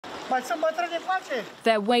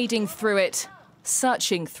They're wading through it,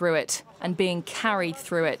 searching through it, and being carried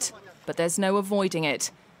through it. But there's no avoiding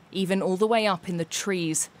it, even all the way up in the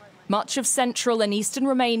trees. Much of central and eastern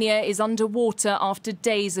Romania is underwater after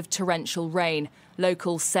days of torrential rain.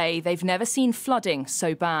 Locals say they've never seen flooding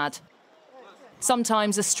so bad.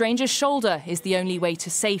 Sometimes a stranger's shoulder is the only way to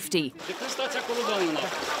safety.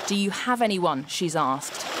 Do you have anyone? She's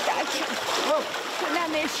asked.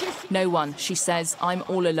 No one, she says. I'm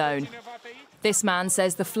all alone. This man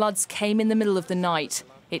says the floods came in the middle of the night.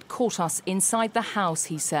 It caught us inside the house,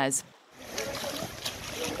 he says.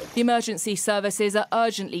 The emergency services are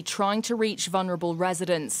urgently trying to reach vulnerable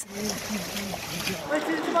residents.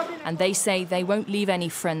 And they say they won't leave any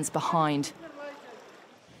friends behind.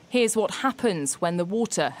 Here's what happens when the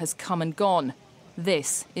water has come and gone.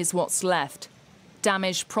 This is what's left.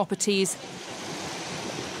 Damaged properties,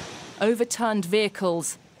 overturned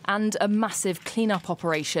vehicles, and a massive clean-up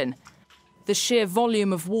operation. The sheer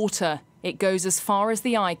volume of water, it goes as far as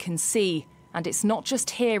the eye can see. And it's not just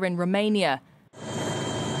here in Romania.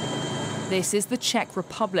 This is the Czech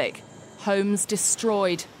Republic. Homes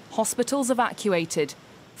destroyed, hospitals evacuated,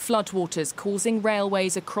 floodwaters causing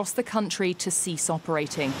railways across the country to cease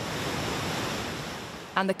operating.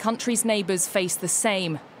 And the country's neighbours face the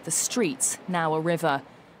same, the streets now a river.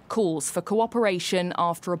 Calls for cooperation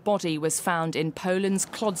after a body was found in Poland's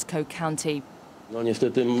Kłodzko county.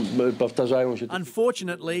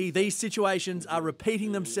 Unfortunately, these situations are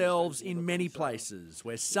repeating themselves in many places,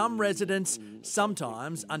 where some residents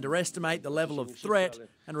sometimes underestimate the level of threat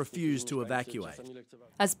and refuse to evacuate.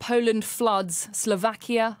 As Poland floods,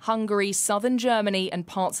 Slovakia, Hungary, southern Germany and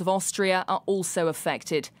parts of Austria are also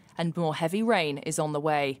affected, and more heavy rain is on the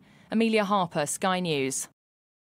way. Amelia Harper, Sky News.